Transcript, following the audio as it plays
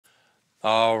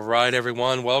All right,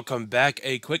 everyone, welcome back.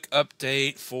 A quick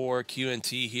update for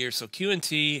QNT here. So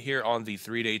QNT here on the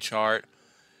 3-day chart.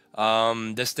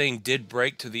 This thing did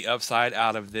break to the upside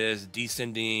out of this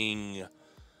descending,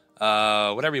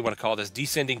 whatever you want to call this,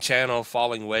 descending channel,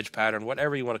 falling wedge pattern,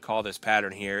 whatever you want to call this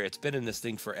pattern here. It's been in this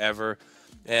thing forever,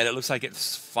 and it looks like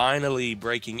it's finally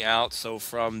breaking out. So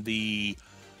from the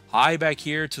high back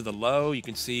here to the low, you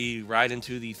can see right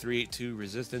into the 382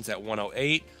 resistance at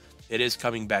 108. It is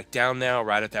coming back down now,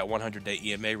 right at that 100-day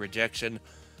EMA rejection.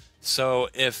 So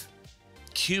if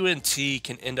QNT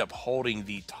can end up holding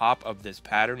the top of this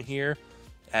pattern here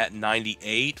at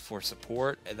 98 for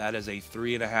support, and that is a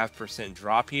 3.5%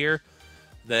 drop here,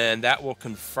 then that will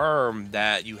confirm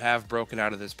that you have broken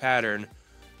out of this pattern,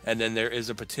 and then there is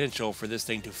a potential for this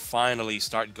thing to finally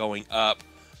start going up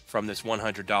from this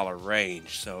 $100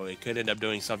 range. So it could end up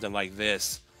doing something like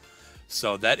this.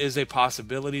 So that is a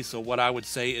possibility. So what I would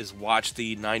say is watch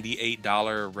the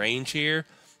 $98 range here.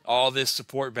 All this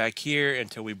support back here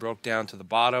until we broke down to the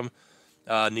bottom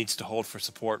needs to hold for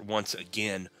support once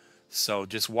again. So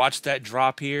just watch that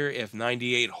drop here. If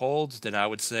 98 holds, then I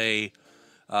would say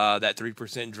that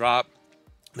 3% drop.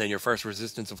 Then your first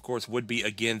resistance, of course, would be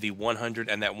again the 100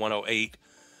 and that 108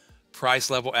 price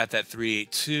level at that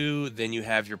 382. Then you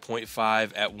have your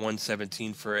 0.5 at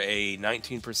 117 for a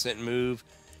 19% move.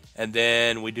 And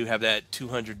then we do have that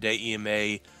 200-day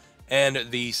EMA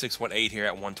and the 618 here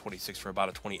at 126 for about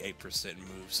a 28%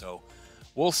 move. So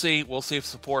we'll see. We'll see if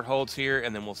support holds here,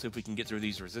 and then we'll see if we can get through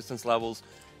these resistance levels.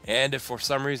 And if for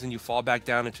some reason you fall back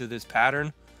down into this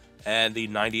pattern and the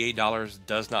 $98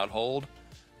 does not hold,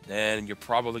 then you're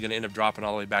probably going to end up dropping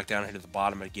all the way back down here to the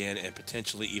bottom again and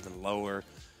potentially even lower.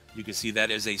 You can see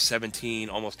that is a 17,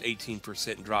 almost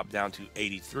 18% drop down to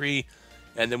 83.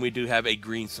 And then we do have a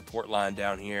green support line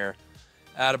down here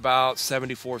at about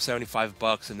 74, 75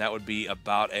 bucks, and that would be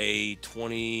about a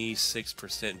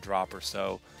 26% drop or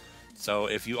so. So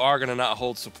if you are going to not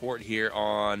hold support here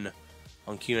on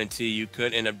QNT, you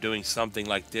could end up doing something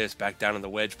like this, back down in the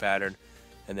wedge pattern,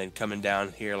 and then coming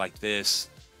down here like this,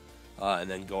 and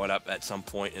then going up at some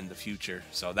point in the future.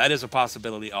 So that is a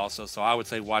possibility also. So I would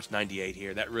say watch 98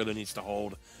 here. That really needs to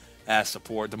hold as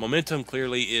support. The momentum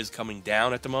clearly is coming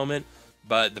down at the moment,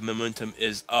 but the momentum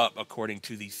is up according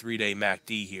to the 3-day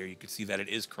MACD here. You can see that it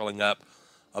is curling up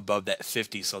above that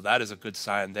 50. So that is a good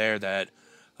sign there that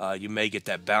you may get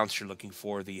that bounce you're looking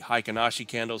for. The Heikin-Ashi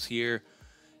candles here,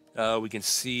 we can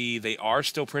see they are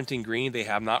still printing green. They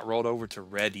have not rolled over to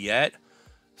red yet.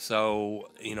 So,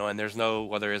 you know, and there's no,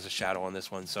 well, there is a shadow on this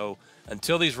one. So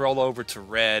until these roll over to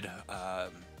red,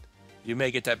 you may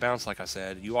get that bounce, like I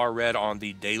said. You are red on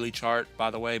the daily chart,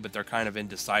 by the way, but they're kind of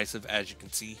indecisive, as you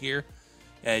can see here.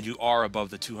 And you are above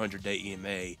the 200-day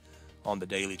EMA on the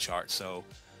daily chart. So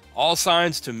all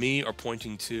signs to me are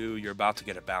pointing to you're about to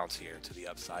get a bounce here to the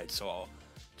upside. So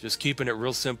just keeping it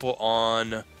real simple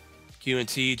on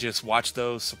QNT, just watch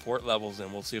those support levels,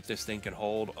 and we'll see if this thing can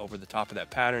hold over the top of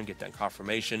that pattern, get that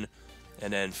confirmation,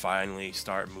 and then finally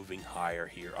start moving higher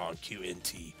here on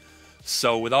QNT.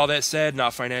 So with all that said,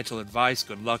 not financial advice.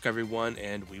 Good luck, everyone,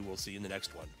 and we will see you in the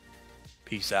next one.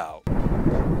 Peace out.